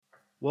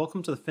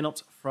Welcome to the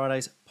FinOps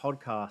Fridays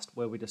podcast,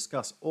 where we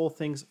discuss all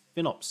things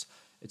FinOps.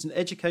 It's an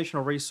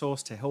educational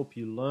resource to help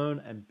you learn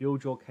and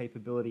build your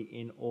capability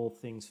in all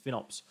things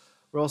FinOps.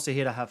 We're also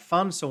here to have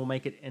fun, so we'll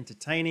make it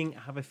entertaining,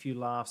 have a few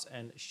laughs,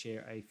 and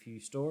share a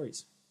few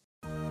stories.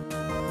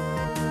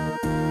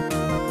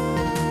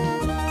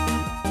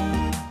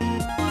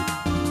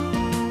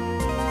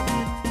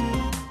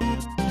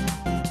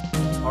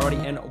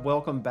 Alrighty, and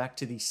welcome back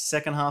to the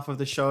second half of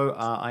the show.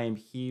 I am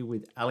here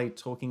with Ali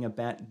talking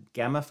about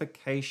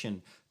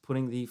gamification,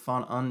 putting the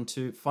fun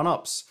onto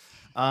FunOps.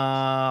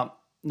 Now,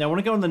 I want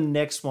to go on the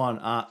next one,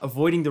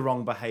 avoiding the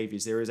wrong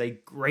behaviors. There is a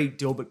great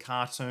Dilbert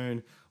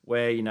cartoon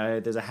where,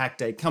 there's a hack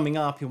day coming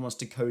up. He wants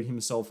to code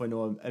himself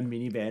into a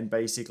minivan,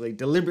 basically,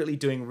 deliberately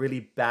doing really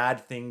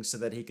bad things so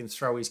that he can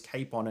throw his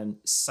cape on and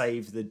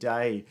save the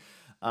day.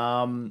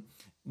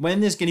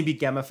 When there's going to be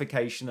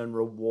gamification and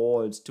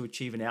rewards to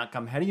achieve an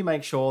outcome, how do you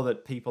make sure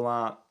that people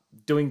aren't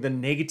doing the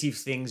negative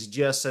things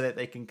just so that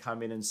they can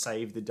come in and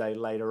save the day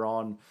later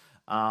on?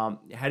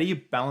 How do you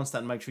balance that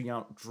and make sure you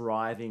aren't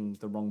driving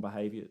the wrong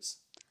behaviors?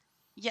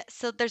 Yeah,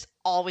 so there's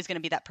always going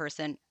to be that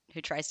person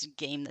who tries to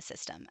game the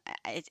system.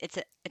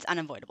 It's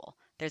unavoidable.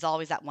 There's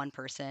always that one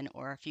person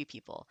or a few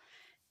people.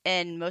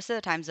 And most of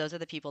the times those are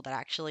the people that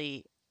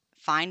actually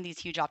find these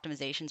huge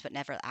optimizations but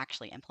never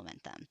actually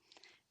implement them.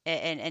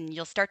 And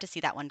you'll start to see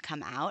that one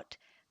come out.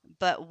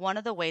 But one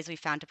of the ways we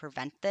found to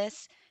prevent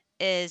this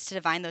is to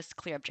define those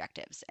clear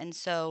objectives. And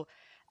so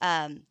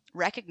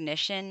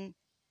recognition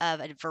of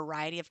a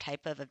variety of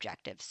type of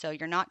objectives. So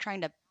you're not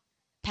trying to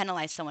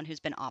penalize someone who's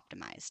been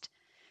optimized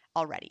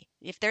already.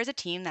 If there's a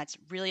team that's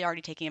really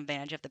already taking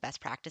advantage of the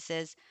best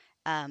practices,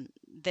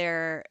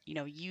 they're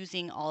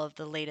using all of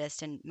the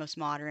latest and most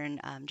modern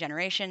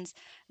generations.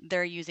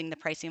 They're using the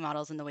pricing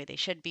models in the way they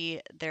should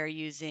be. They're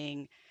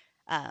using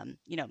um,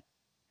 you know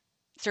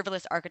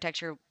serverless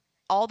architecture,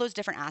 all those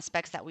different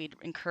aspects that we'd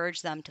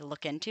encourage them to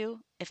look into.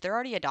 If they're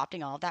already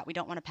adopting all of that, we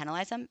don't want to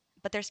penalize them,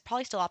 but there's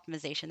probably still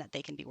optimization that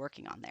they can be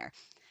working on there,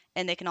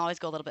 and they can always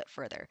go a little bit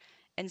further.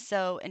 And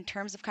so, in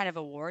terms of kind of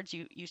awards,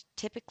 you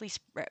typically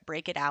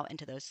break it out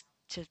into those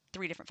to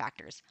three different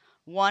factors.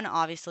 One,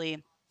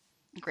 obviously,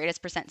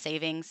 greatest percent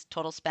savings,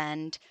 total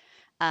spend.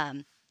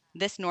 Um,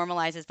 this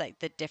normalizes like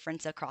the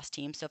difference across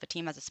teams. So if a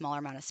team has a smaller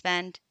amount of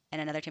spend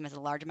and another team has a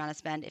large amount of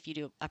spend, if you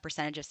do a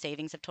percentage of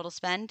savings of total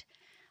spend,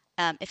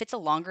 if it's a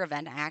longer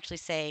event, I actually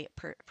say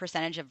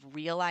percentage of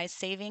realized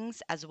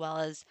savings as well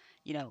as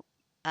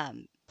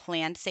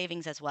planned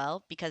savings as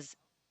well, because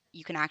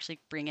you can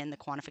actually bring in the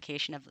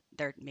quantification of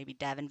their maybe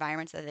dev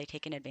environments that they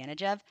taken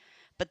advantage of.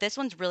 But this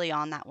one's really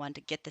on that one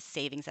to get the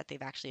savings that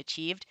they've actually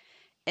achieved.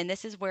 And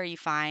this is where you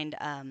find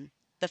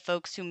the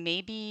folks who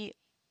maybe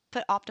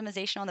put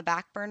optimization on the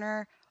back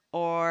burner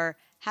or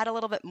had a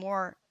little bit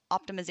more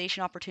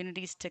optimization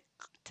opportunities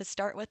to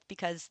start with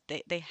because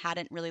they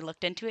hadn't really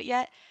looked into it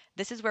yet.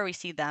 This is where we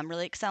see them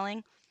really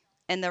excelling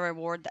and the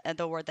award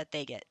that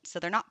they get. So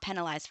they're not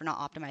penalized for not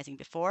optimizing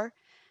before,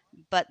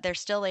 but they're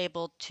still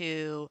able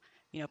to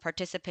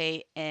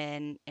participate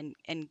and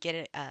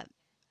get a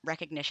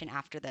recognition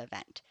after the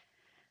event.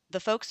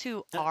 The folks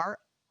who are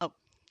oh,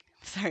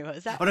 sorry, what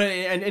was that? Oh, no,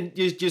 and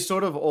you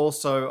sort of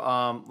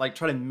also like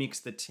try to mix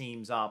the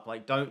teams up.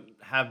 Like, don't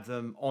have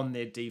them on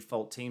their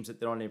default teams that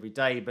they're on every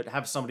day, but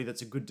have somebody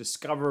that's a good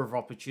discoverer of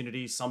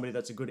opportunities, somebody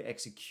that's a good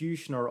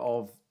executioner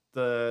of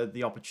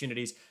the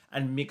opportunities,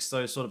 and mix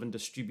those sort of and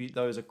distribute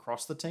those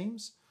across the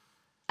teams.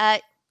 Uh,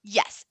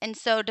 yes. And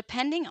so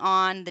depending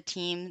on the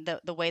team,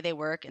 the way they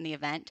work in the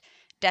event,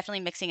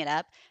 definitely mixing it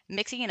up.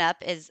 Mixing it up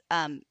is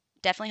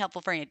definitely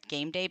helpful for a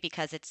game day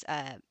because it's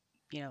a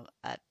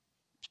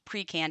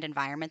pre-canned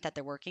environment that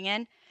they're working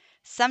in.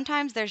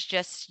 Sometimes there's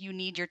just you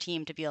need your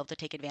team to be able to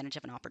take advantage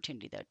of an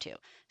opportunity though too.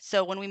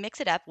 So when we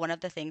mix it up, one of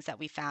the things that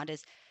we found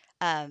is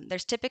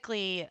there's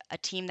typically a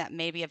team that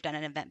maybe have done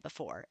an event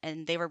before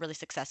and they were really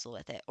successful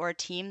with it, or a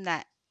team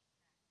that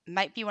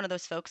might be one of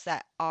those folks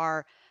that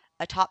are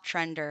a top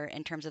trender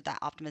in terms of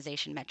that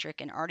optimization metric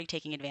and already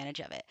taking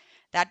advantage of it.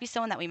 That'd be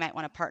someone that we might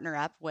want to partner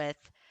up with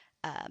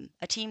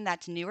a team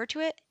that's newer to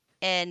it,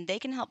 and they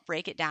can help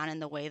break it down in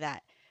the way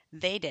that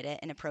they did it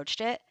and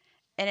approached it.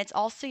 And it's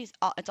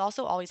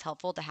also always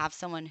helpful to have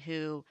someone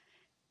who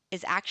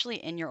is actually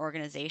in your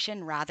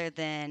organization rather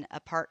than a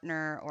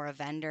partner or a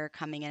vendor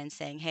coming in and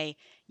saying, "Hey,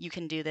 you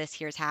can do this.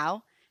 Here's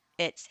how."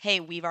 It's, "Hey,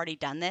 we've already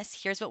done this.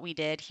 Here's what we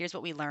did. Here's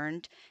what we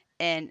learned.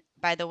 And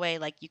by the way,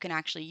 like you can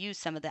actually use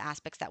some of the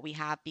aspects that we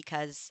have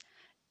because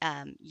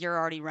you're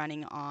already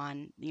running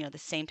on the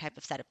same type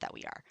of setup that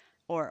we are."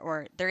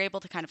 Or they're able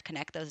to kind of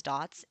connect those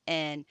dots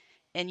and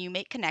you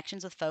make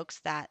connections with folks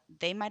that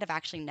they might have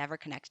actually never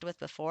connected with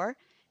before.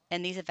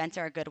 And these events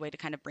are a good way to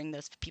kind of bring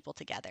those people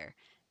together.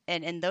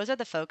 And those are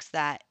the folks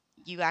that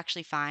you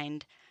actually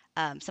find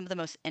some of the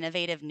most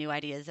innovative new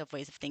ideas of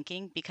ways of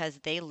thinking because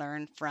they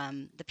learn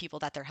from the people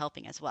that they're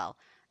helping as well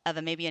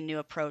of maybe a new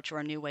approach or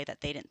a new way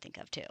that they didn't think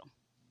of too.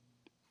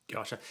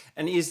 Gotcha.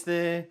 And is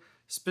there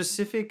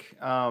specific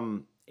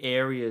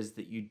areas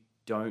that you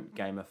don't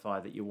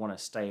gamify that you want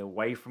to stay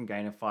away from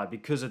gamify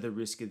because of the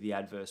risk of the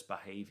adverse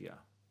behavior?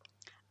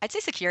 I'd say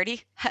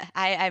security.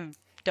 I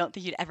don't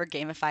think you'd ever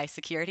gamify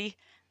security.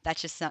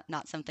 That's just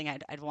not something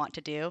I'd want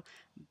to do.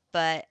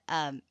 But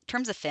in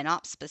terms of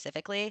FinOps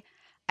specifically,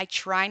 I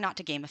try not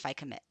to gamify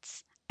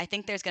commits. I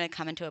think there's going to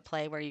come into a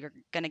play where you're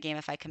going to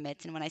gamify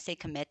commits. And when I say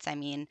commits, I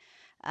mean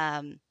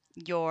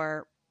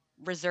your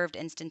reserved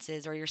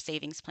instances or your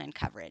savings plan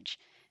coverage.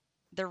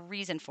 The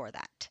reason for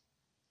that,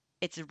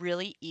 it's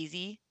really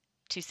easy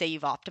to say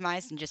you've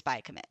optimized and just buy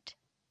a commit.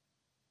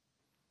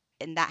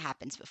 And that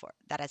happens before.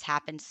 That has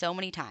happened so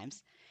many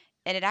times.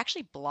 And it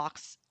actually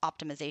blocks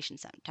optimization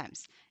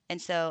sometimes. And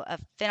so a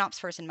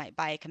FinOps person might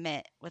buy a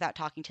commit without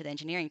talking to the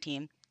engineering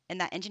team. And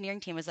that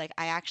engineering team was like,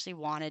 I actually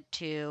wanted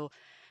to,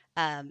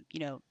 you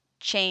know,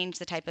 change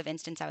the type of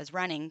instance I was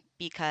running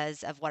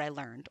because of what I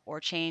learned or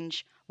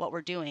change what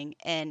we're doing.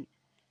 And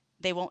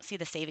they won't see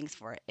the savings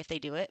for it if they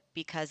do it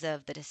because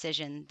of the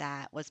decision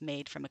that was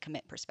made from a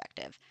commit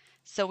perspective.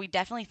 So we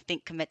definitely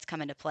think commits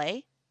come into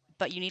play,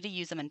 but you need to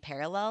use them in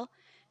parallel.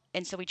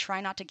 And so we try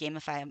not to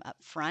gamify them up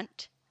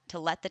front to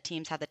let the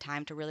teams have the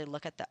time to really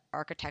look at the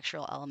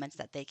architectural elements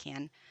that they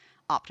can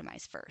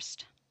optimize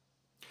first.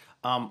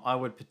 I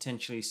would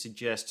potentially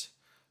suggest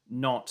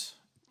not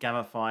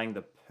gamifying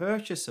the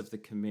purchase of the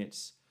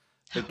commits,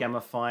 but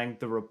gamifying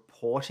the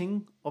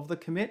reporting of the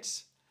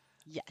commits.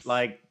 Yes.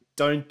 Like,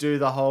 don't do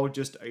the whole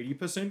just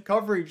 80%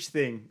 coverage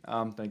thing.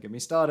 Don't get me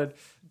started.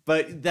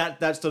 But that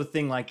sort of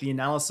thing, like the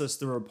analysis,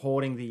 the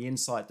reporting, the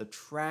insight, the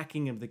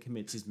tracking of the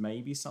commits is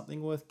maybe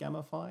something worth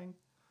gamifying.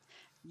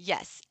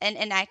 Yes.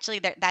 And actually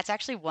that's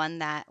actually one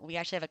that we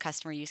actually have a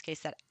customer use case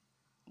that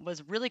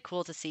was really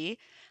cool to see.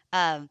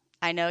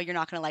 I know you're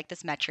not going to like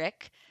this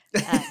metric.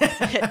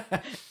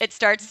 It,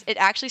 it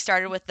actually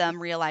started with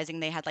them realizing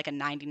they had like a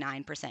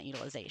 99%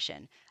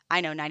 utilization.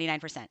 I know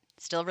 99%,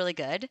 still really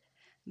good,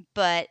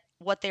 but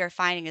what they were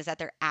finding is that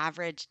their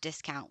average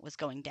discount was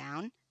going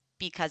down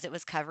because it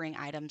was covering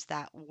items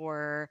that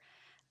were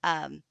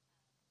um,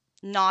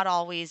 not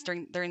always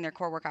during their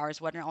core work hours,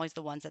 weren't always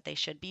the ones that they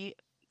should be,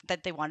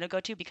 that they wanted to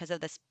go to because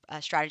of this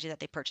strategy that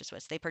they purchased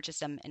with. So they purchased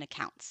them in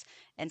accounts,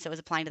 and so it was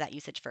applying to that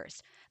usage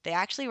first. They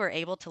actually were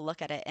able to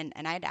look at it, and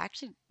I had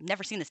actually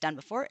never seen this done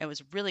before. It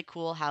was really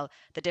cool how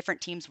the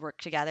different teams work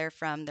together,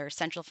 from their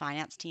central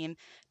finance team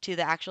to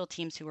the actual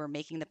teams who were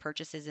making the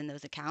purchases in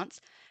those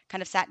accounts,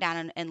 kind of sat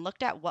down and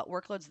looked at what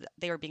workloads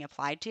they were being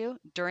applied to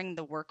during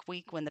the work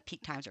week when the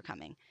peak times are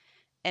coming.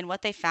 And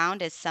what they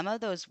found is some of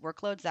those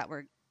workloads that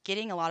were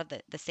getting a lot of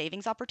the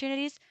savings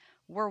opportunities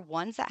were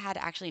ones that had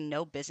actually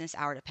no business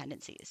hour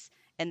dependencies,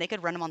 and they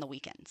could run them on the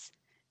weekends.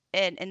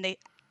 And they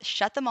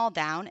shut them all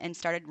down and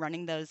started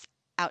running those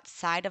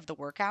outside of the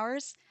work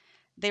hours.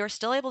 They were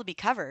still able to be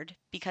covered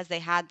because they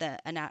had the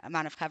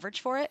amount of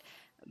coverage for it,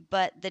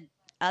 but the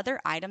other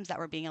items that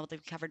were being able to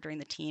be covered during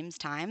the team's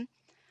time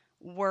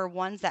were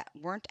ones that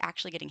weren't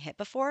actually getting hit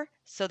before.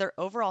 So their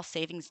overall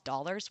savings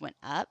dollars went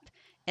up,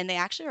 and they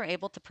actually were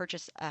able to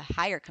purchase a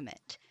higher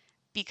commit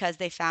because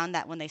they found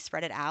that when they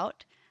spread it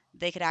out,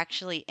 they could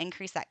actually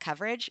increase that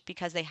coverage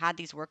because they had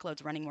these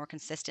workloads running more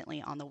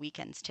consistently on the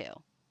weekends too.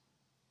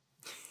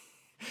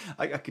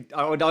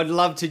 I'd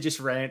love to just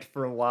rant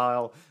for a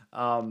while.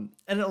 And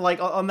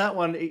like on that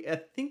one, I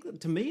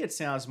think to me it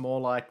sounds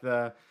more like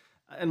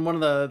and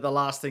one of the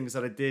last things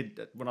that I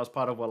did when I was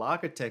part of Well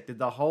Architected,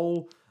 the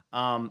whole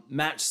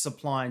match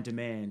supply and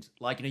demand.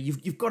 Like,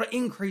 you've got to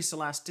increase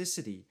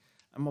elasticity.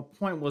 And my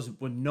point was,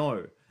 well,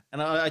 no.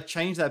 And I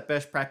changed that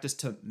best practice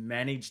to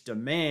manage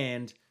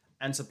demand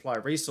and supply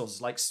resources.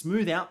 Like,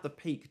 smooth out the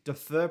peak,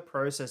 defer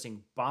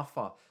processing,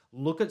 buffer,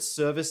 look at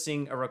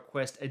servicing a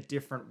request a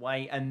different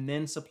way, and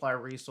then supply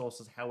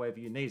resources however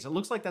you need. So it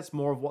looks like that's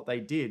more of what they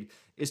did,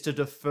 is to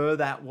defer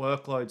that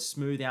workload,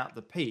 smooth out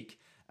the peak.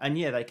 And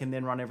yeah, they can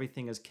then run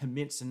everything as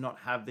commits and not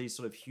have these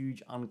sort of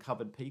huge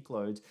uncovered peak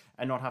loads,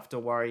 and not have to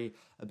worry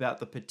about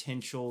the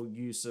potential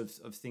use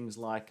of things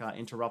like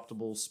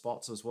interruptible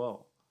spots as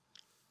well.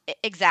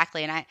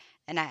 Exactly. And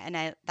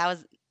I that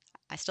was,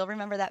 I still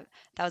remember that.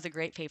 That was a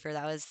great paper.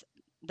 That was,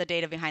 the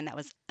data behind that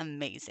was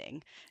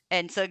amazing.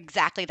 And so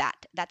exactly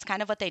that. That's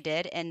kind of what they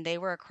did, and they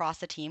were across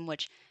the team,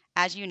 which,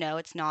 as you know,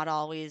 it's not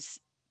always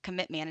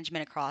commit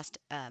management across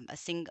a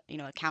single,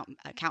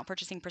 account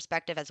purchasing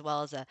perspective, as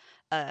well as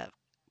a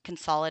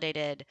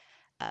consolidated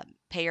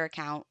payer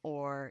account,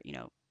 or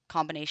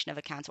combination of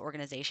accounts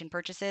organization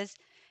purchases.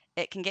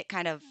 It can get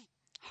kind of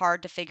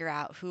hard to figure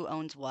out who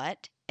owns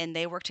what, and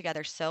they work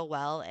together so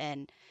well,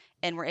 and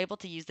were able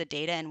to use the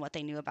data and what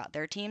they knew about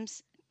their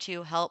teams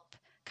to help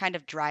kind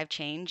of drive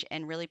change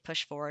and really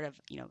push forward of,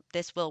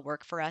 this will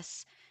work for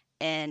us.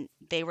 And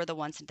they were the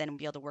ones to then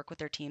be able to work with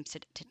their teams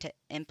to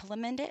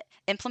implement it,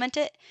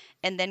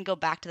 and then go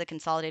back to the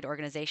consolidated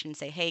organization and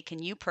say, hey,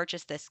 can you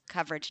purchase this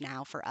coverage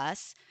now for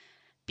us,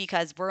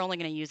 because we're only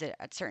going to use it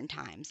at certain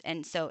times.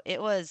 And so it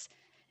was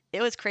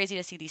crazy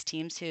to see these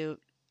teams who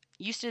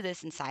used to do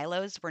this in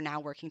silos were now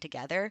working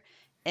together,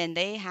 and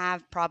they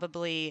have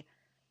probably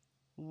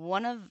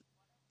one of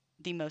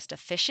the most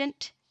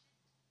efficient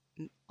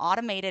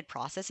automated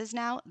processes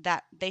now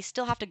that they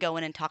still have to go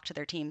in and talk to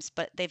their teams,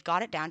 but they've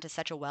got it down to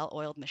such a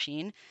well-oiled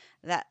machine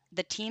that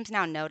the teams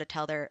now know to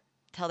tell their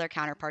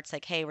counterparts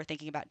like, hey, we're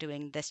thinking about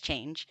doing this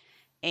change.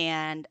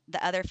 And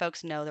the other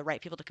folks know the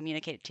right people to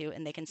communicate it to,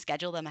 and they can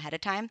schedule them ahead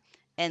of time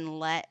and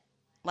let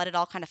it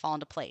all kind of fall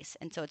into place.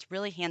 And so it's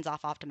really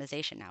hands-off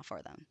optimization now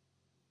for them.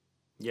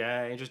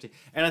 Yeah, interesting.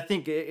 And I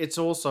think it's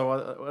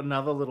also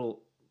another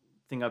little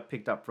thing I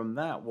picked up from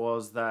that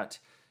was that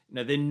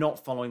they're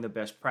not following the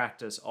best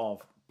practice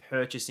of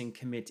purchasing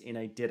commit in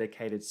a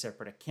dedicated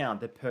separate account.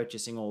 They're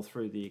purchasing all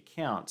through the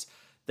accounts.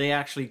 They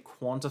actually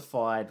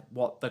quantified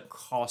what the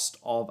cost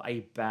of a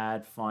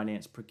bad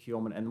finance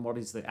procurement and what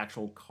is the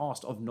actual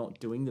cost of not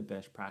doing the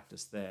best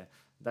practice there.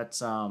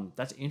 That's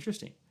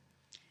interesting.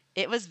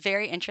 It was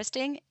very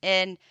interesting,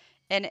 and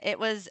it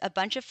was a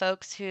bunch of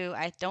folks who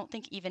I don't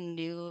think even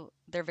knew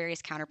their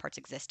various counterparts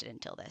existed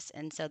until this.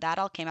 And so that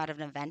all came out of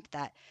an event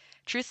that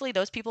truthfully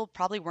those people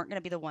probably weren't going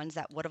to be the ones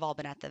that would have all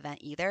been at the event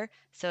either.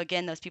 So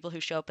again, those people who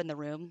show up in the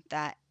room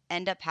that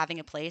end up having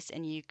a place,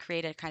 and you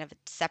create a kind of a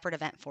separate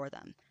event for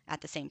them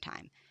at the same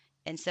time.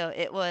 And so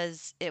it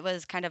was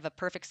kind of a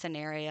perfect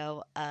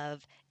scenario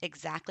of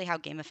exactly how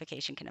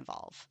gamification can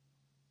evolve.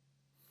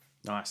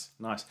 Nice,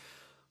 nice.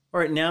 All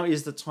right, now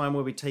is the time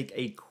where we take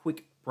a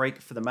quick break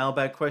for the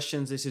mailbag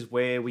questions. This is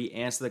where we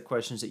answer the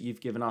questions that you've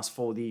given us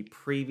for the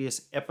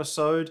previous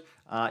episode.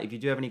 If you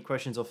do have any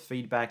questions or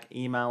feedback,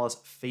 email us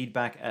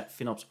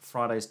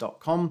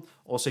feedback@finopsfridays.com.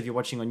 Also, if you're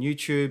watching on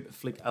YouTube,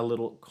 flick a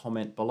little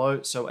comment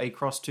below. So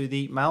across to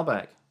the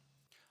mailbag.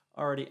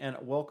 Alrighty, and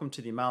welcome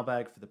to the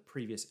mailbag for the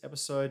previous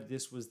episode.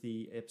 This was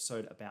the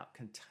episode about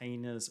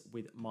containers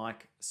with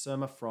Mike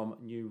Surma from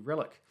New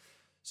Relic.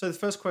 So the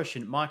first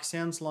question, Mike,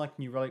 sounds like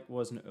New Relic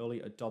was an early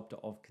adopter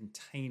of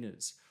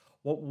containers.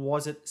 What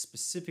was it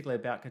specifically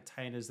about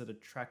containers that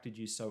attracted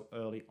you so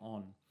early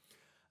on?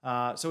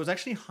 So it was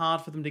actually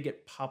hard for them to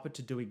get Puppet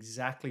to do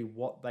exactly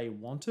what they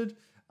wanted.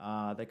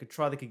 They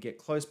could get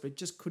close, but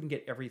just couldn't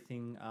get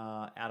everything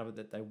out of it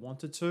that they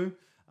wanted to.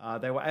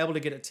 They were able to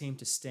get a team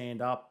to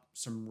stand up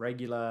some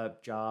regular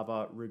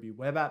Java, Ruby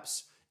web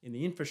apps in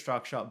the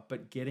infrastructure,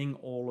 but getting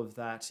all of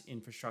that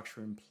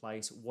infrastructure in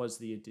place was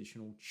the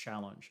additional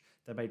challenge.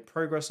 They made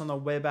progress on the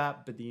web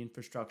app, but the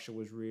infrastructure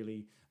was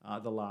really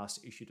the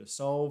last issue to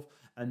solve,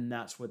 and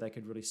that's where they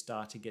could really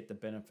start to get the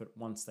benefit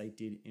once they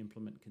did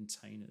implement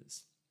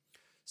containers.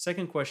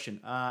 Second question,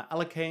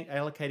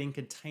 allocating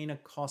container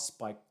costs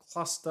by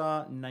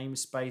cluster,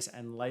 namespace,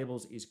 and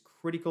labels is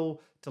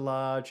critical to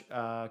large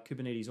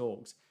Kubernetes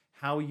orgs.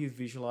 How are you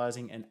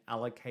visualizing and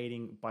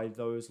allocating by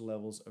those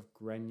levels of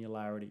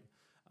granularity?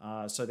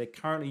 So they're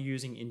currently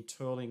using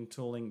interling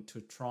tooling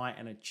to try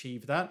and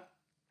achieve that.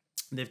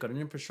 They've got an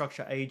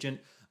infrastructure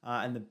agent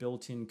and the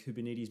built-in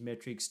Kubernetes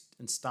metrics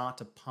and start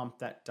to pump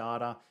that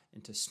data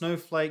into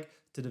Snowflake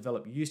to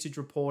develop usage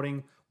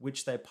reporting,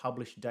 which they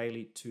publish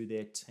daily to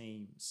their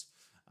teams.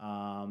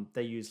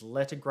 They use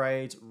letter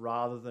grades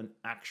rather than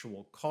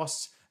actual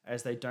costs,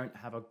 as they don't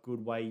have a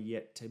good way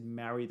yet to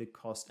marry the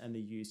cost and the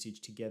usage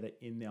together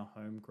in their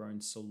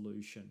homegrown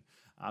solution.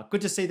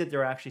 Good to see that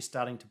they're actually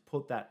starting to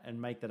put that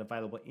and make that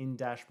available in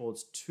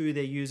dashboards to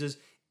their users.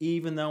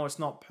 Even though it's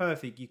not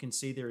perfect, you can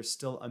see there is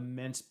still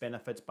immense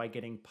benefits by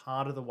getting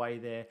part of the way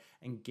there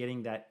and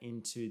getting that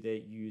into their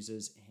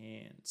users'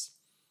 hands.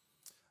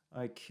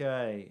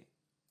 Okay.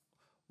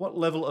 What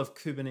level of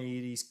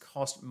Kubernetes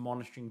cost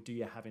monitoring do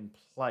you have in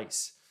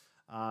place?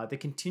 They're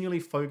continually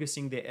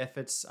focusing their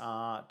efforts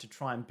to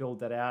try and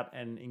build that out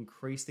and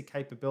increase the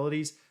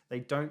capabilities. They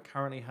don't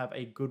currently have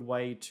a good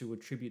way to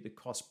attribute the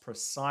cost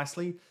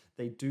precisely.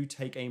 They do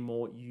take a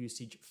more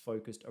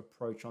usage-focused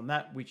approach on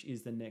that, which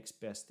is the next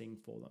best thing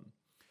for them.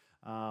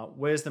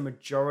 Where's the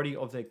majority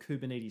of their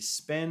Kubernetes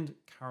spend?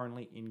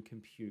 Currently in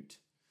compute.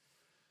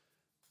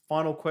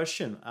 Final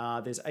question.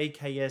 There's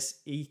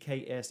AKS,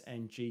 EKS,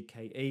 and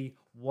GKE.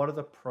 What are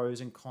the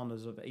pros and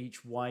cons of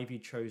each? Why have you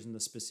chosen the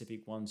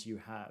specific ones you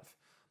have?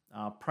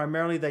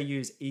 Primarily, they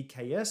use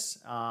EKS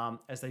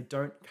as they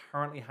don't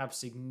currently have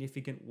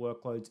significant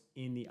workloads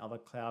in the other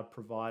cloud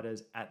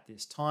providers at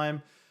this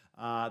time.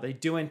 They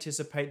do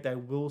anticipate they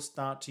will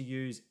start to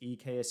use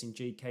EKS and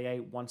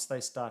GKA once they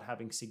start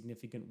having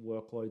significant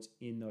workloads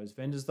in those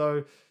vendors,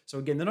 though. So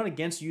again, they're not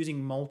against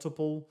using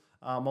multiple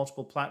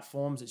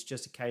platforms. It's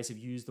just a case of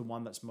use the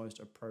one that's most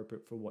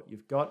appropriate for what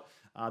you've got.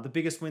 The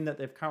biggest win that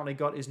they've currently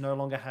got is no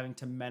longer having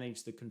to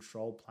manage the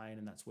control plane,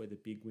 and that's where the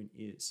big win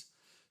is.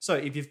 So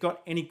if you've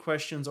got any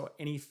questions or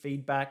any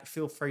feedback,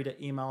 feel free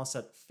to email us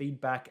at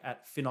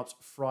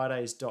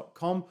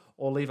feedback@finopsfridays.com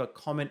or leave a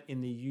comment in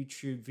the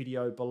YouTube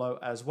video below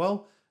as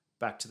well.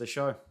 Back to the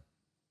show.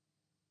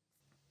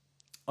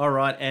 All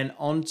right, and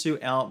on to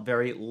our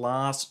very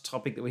last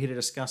topic that we're here to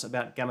discuss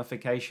about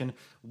gamification.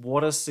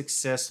 What does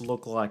success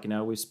look like?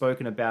 We've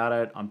spoken about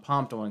it. I'm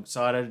pumped. I'm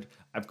excited.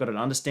 I've got an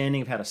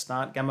understanding of how to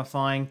start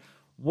gamifying.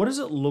 What does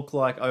it look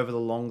like over the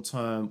long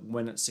term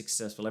when it's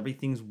successful?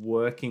 Everything's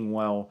working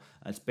well.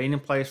 It's been in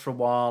place for a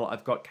while.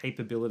 I've got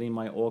capability in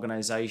my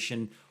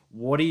organization.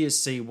 What do you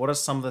see? What are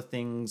some of the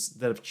things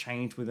that have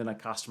changed within a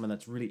customer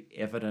that's really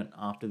evident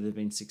after they've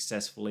been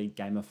successfully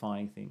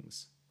gamifying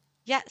things?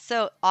 Yeah,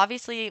 so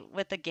obviously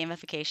with the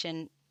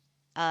gamification,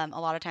 a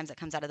lot of times that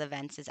comes out of the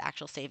events is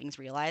actual savings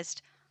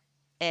realized.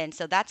 And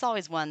so that's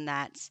always one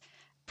that's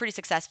pretty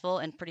successful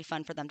and pretty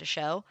fun for them to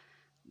show.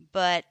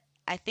 But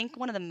I think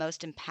one of the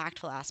most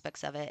impactful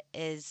aspects of it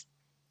is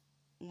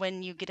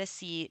when you get to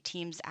see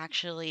teams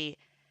actually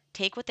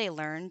take what they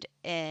learned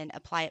and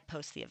apply it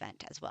post the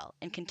event as well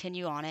and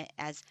continue on it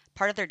as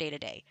part of their day to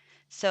day.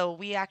 So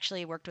we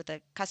actually worked with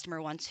a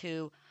customer once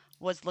who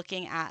was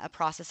looking at a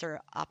processor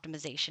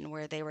optimization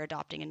where they were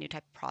adopting a new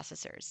type of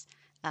processors,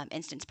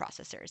 instance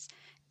processors.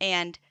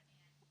 And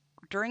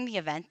during the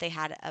event, they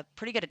had a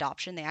pretty good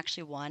adoption. They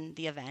actually won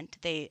the event.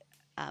 They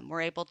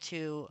were able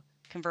to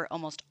convert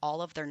almost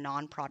all of their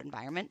non prod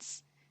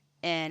environments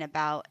in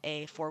about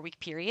a 4 week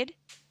period.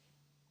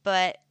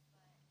 But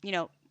you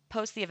know,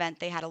 post the event,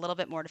 they had a little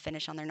bit more to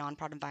finish on their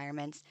non-prod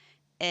environments,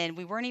 and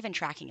we weren't even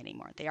tracking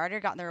anymore. They already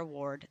gotten their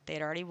award. They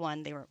had already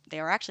won. They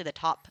were actually the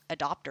top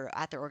adopter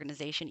at their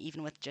organization,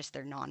 even with just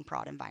their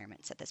non-prod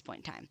environments at this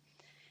point in time.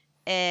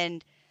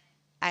 And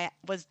I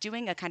was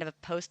doing a kind of a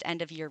post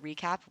end of year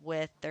recap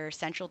with their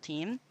central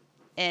team,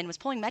 and was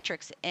pulling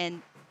metrics,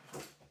 and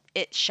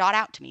it shot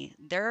out to me.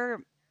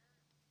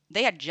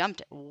 They had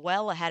jumped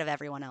well ahead of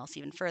everyone else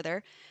even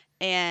further,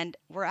 and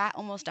we're at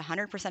almost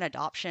 100%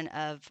 adoption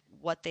of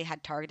what they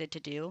had targeted to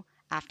do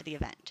after the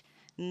event.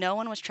 No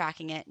one was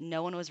tracking it,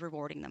 no one was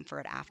rewarding them for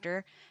it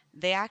after.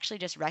 They actually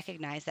just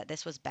recognized that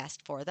this was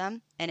best for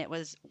them, and it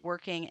was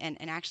working and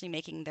actually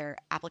making their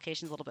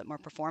applications a little bit more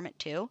performant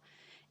too.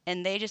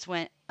 And they just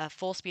went a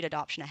full speed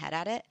adoption ahead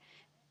at it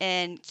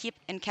and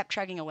kept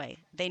chugging away.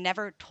 They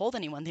never told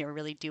anyone they were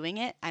really doing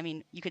it. I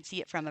mean, you could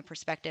see it from a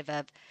perspective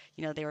of,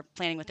 they were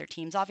planning with their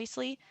teams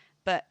obviously,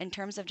 but in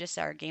terms of just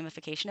our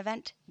gamification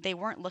event, they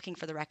weren't looking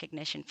for the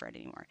recognition for it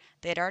anymore.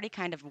 They had already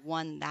kind of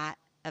won that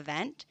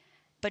event,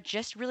 but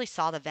just really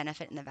saw the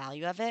benefit and the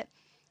value of it.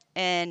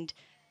 And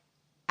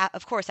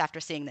of course, after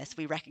seeing this,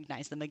 we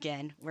recognize them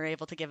again. We're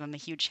able to give them a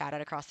huge shout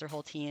out across their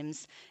whole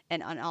teams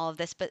and on all of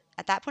this. But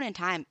at that point in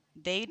time,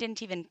 they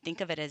didn't even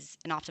think of it as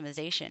an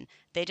optimization.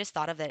 They just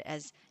thought of it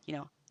as,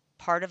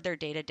 part of their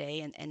day to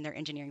day and their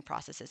engineering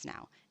processes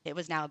now. It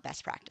was now a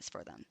best practice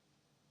for them.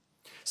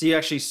 So you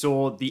actually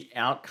saw the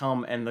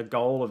outcome and the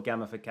goal of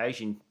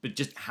gamification, but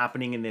just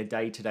happening in their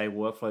day-to-day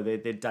workflow,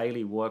 their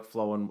daily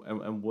workflow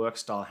and work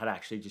style had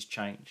actually just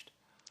changed.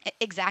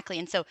 Exactly.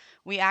 And so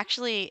we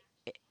actually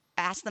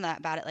asked them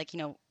about it, like,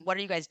 what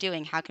are you guys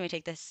doing? How can we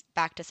take this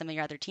back to some of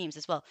your other teams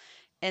as well?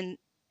 And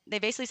they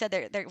basically said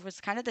there was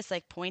kind of this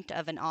like point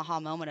of an aha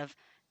moment of,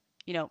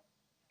 you know,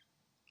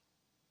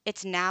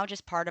 it's now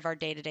just part of our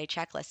day-to-day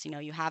checklist.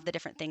 You have the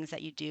different things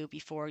that you do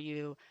before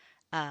you,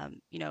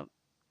 um, you know,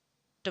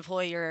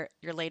 deploy your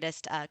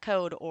latest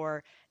code,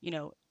 or you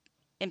know,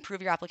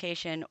 improve your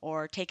application,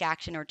 or take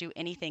action, or do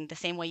anything. The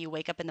same way you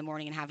wake up in the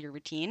morning and have your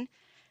routine,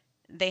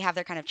 they have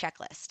their kind of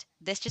checklist.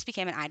 This just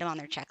became an item on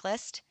their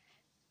checklist,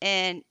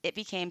 and it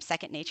became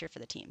second nature for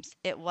the teams.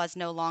 It was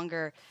no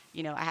longer,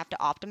 I have to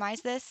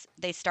optimize this.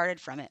 They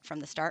started from it from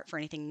the start for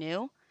anything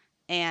new.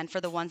 And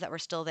for the ones that were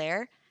still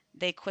there,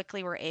 they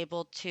quickly were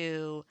able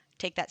to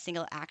take that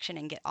single action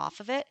and get off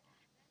of it.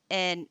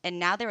 And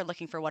now they were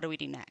looking for, what do we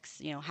do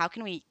next? How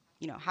can we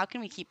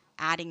keep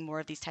adding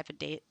more of these type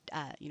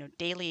of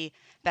daily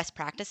best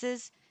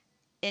practices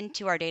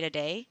into our day to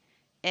day,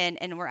 and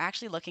we're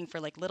actually looking for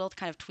like little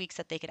kind of tweaks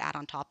that they could add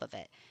on top of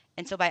it.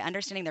 And so by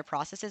understanding their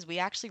processes, we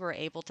actually were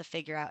able to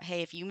figure out,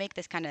 hey, if you make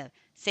this kind of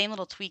same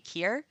little tweak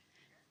here,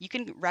 you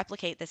can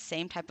replicate the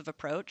same type of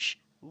approach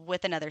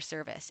with another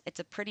service. It's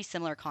a pretty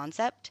similar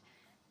concept,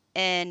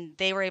 and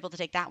they were able to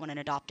take that one and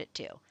adopt it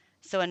too.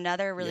 So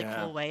another really Yeah.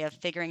 cool way of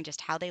figuring just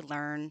how they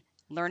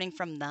learning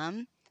from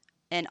them,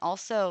 and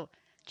also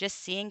just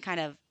seeing kind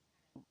of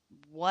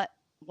what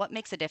what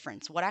makes a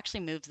difference, what actually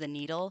moves the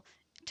needle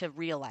to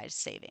realize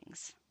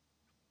savings.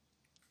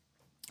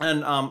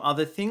 And are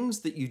there things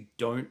that you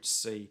don't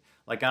see?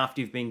 Like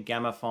after you've been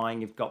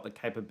gamifying, you've got the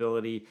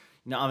capability.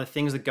 Are there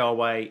things that go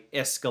away?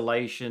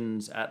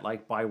 Escalations at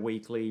like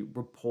bi-weekly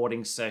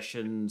reporting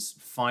sessions,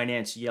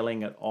 finance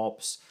yelling at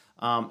ops.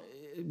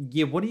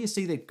 Yeah, what do you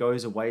see that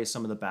goes away as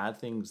some of the bad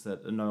things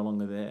that are no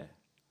longer there?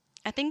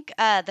 I think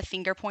the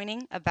finger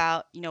pointing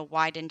about,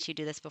 why didn't you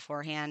do this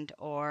beforehand?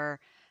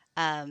 Or,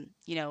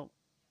 you know,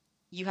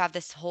 you have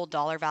this whole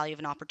dollar value of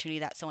an opportunity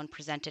that someone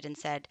presented and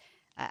said,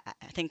 I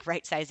think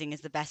right sizing is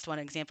the best one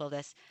example of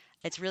this.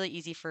 It's really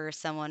easy for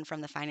someone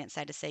from the finance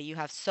side to say, you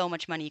have so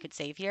much money you could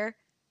save here,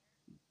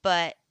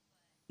 but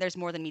there's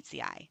more than meets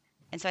the eye.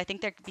 And so I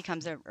think there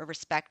becomes a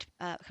respect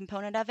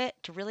component of it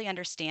to really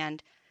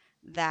understand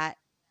that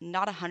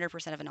not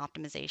 100% of an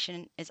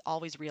optimization is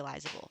always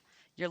realizable.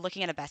 You're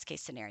looking at a best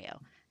case scenario.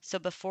 So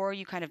before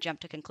you kind of jump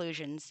to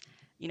conclusions,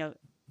 you know,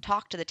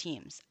 talk to the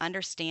teams,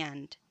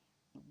 understand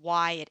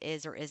why it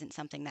is or isn't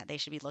something that they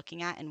should be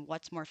looking at and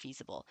what's more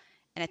feasible.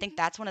 And I think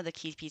that's one of the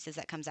key pieces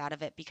that comes out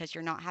of it, because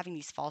you're not having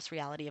these false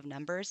reality of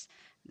numbers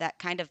that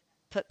kind of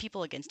put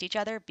people against each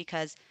other,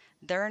 because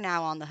they're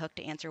now on the hook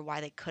to answer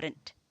why they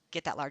couldn't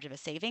get that large of a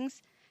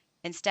savings.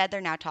 Instead, they're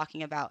now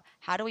talking about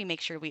how do we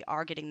make sure we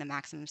are getting the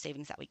maximum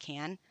savings that we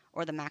can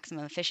or the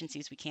maximum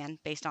efficiencies we can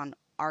based on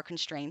our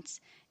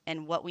constraints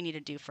and what we need to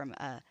do from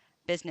a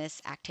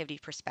business activity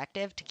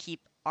perspective to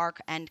keep our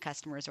end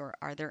customers or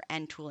are their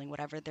end tooling,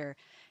 whatever they're,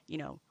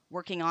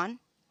 working on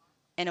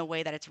in a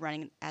way that it's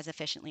running as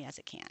efficiently as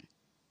it can.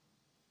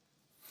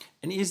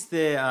 And is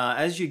there,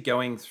 as you're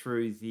going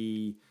through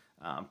the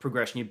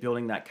progression, you're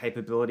building that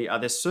capability, are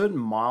there certain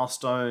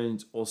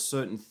milestones or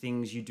certain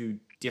things you do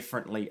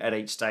differently at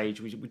each stage?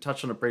 We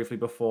touched on it briefly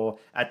before.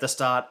 At the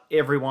start,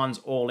 everyone's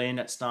all in,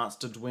 it starts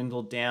to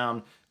dwindle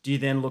down. Do you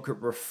then look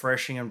at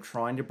refreshing and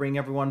trying to bring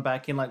everyone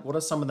back in? Like, what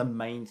are some of the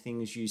main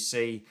things you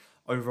see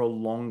over a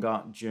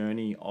longer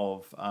journey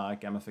of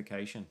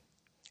gamification?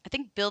 I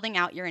think building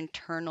out your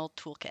internal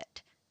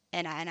toolkit.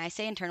 And I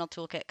say internal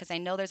toolkit because I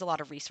know there's a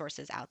lot of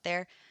resources out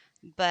there,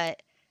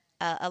 but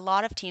a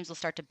lot of teams will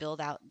start to build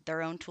out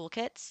their own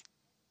toolkits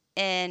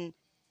and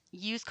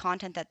use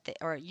content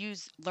or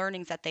use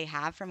learnings that they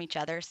have from each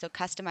other. So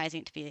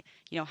customizing it to be,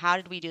 how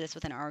did we do this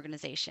within our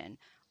organization?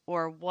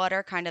 Or what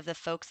are kind of the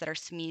folks that are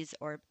SMEs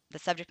or the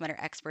subject matter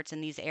experts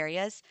in these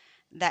areas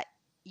that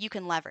you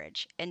can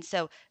leverage? And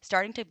so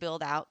starting to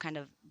build out kind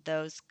of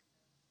those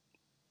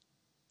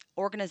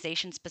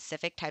organization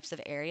specific types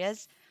of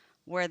areas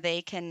where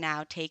they can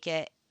now take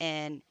it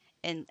and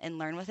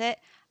learn with it.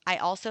 I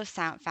also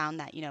found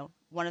that,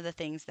 one of the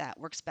things that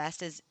works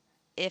best is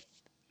if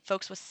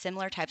folks with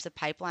similar types of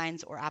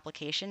pipelines or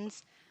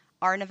applications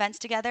are in events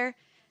together,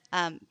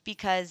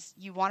 because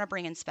you want to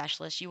bring in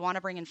specialists, you want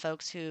to bring in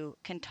folks who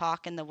can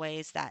talk in the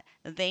ways that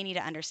they need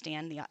to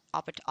understand the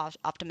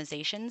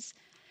optimizations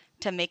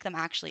to make them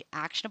actually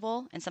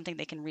actionable and something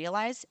they can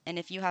realize. And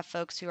if you have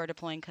folks who are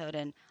deploying code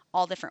in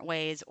all different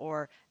ways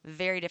or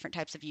very different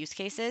types of use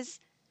cases,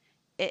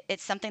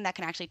 it's something that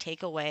can actually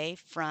take away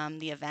from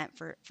the event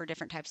for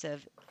different types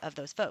of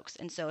those folks.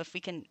 And so if we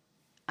can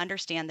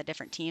understand the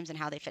different teams and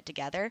how they fit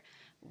together,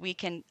 we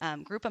can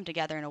group them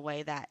together in a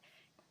way that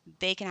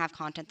they can have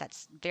content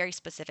that's very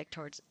specific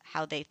towards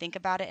how they think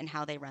about it and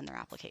how they run their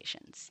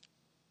applications.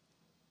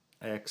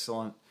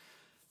 Excellent.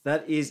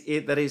 That is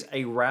it. That is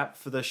a wrap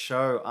for the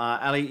show.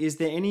 Ali, is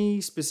there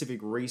any specific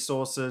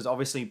resources?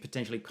 Obviously,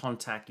 potentially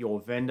contact your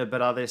vendor,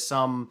 but are there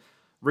some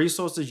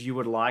resources you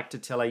would like to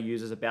tell our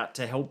users about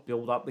to help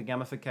build up the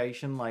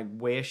gamification? Like,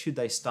 where should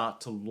they start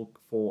to look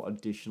for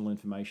additional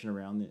information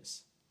around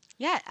this?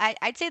 Yeah,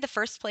 I'd say the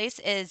first place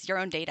is your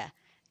own data.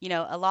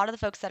 A lot of the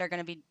folks that are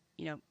going to be,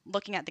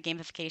 looking at the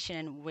gamification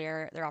and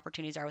where their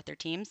opportunities are with their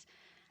teams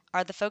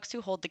are the folks who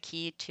hold the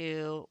key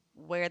to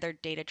where their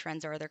data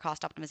trends or their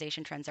cost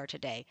optimization trends are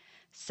today.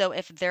 So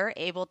if they're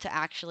able to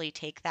actually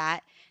take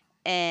that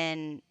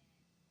and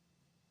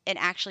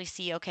actually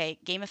see, okay,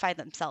 gamify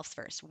themselves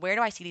first. Where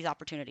do I see these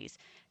opportunities?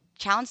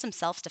 Challenge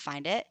themselves to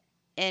find it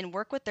and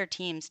work with their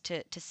teams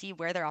to see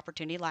where their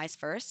opportunity lies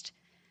first.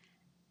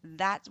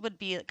 That would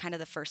be kind of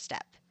the first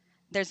step.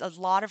 There's a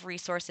lot of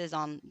resources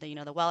on the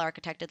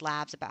well-architected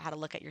labs about how to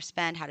look at your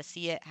spend, how to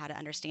see it, how to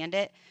understand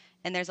it.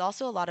 And there's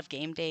also a lot of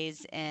game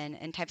days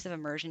and types of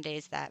immersion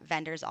days that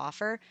vendors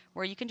offer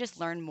where you can just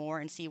learn more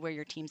and see where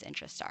your team's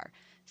interests are.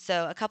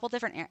 So a couple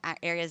different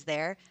areas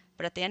there,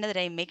 but at the end of the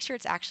day, make sure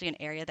it's actually an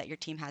area that your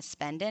team has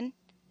spend in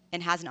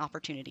and has an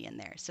opportunity in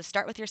there. So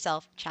start with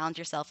yourself, challenge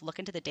yourself, look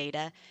into the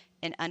data,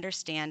 and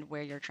understand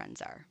where your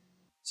trends are.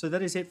 So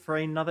that is it for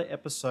another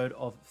episode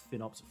of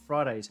FinOps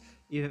Fridays.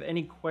 If you have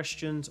any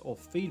questions or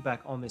feedback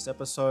on this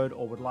episode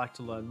or would like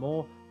to learn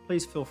more,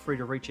 please feel free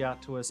to reach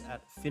out to us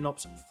at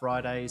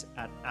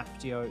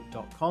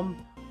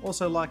finopsfridays@aptio.com.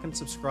 Also like and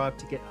subscribe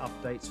to get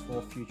updates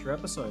for future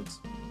episodes.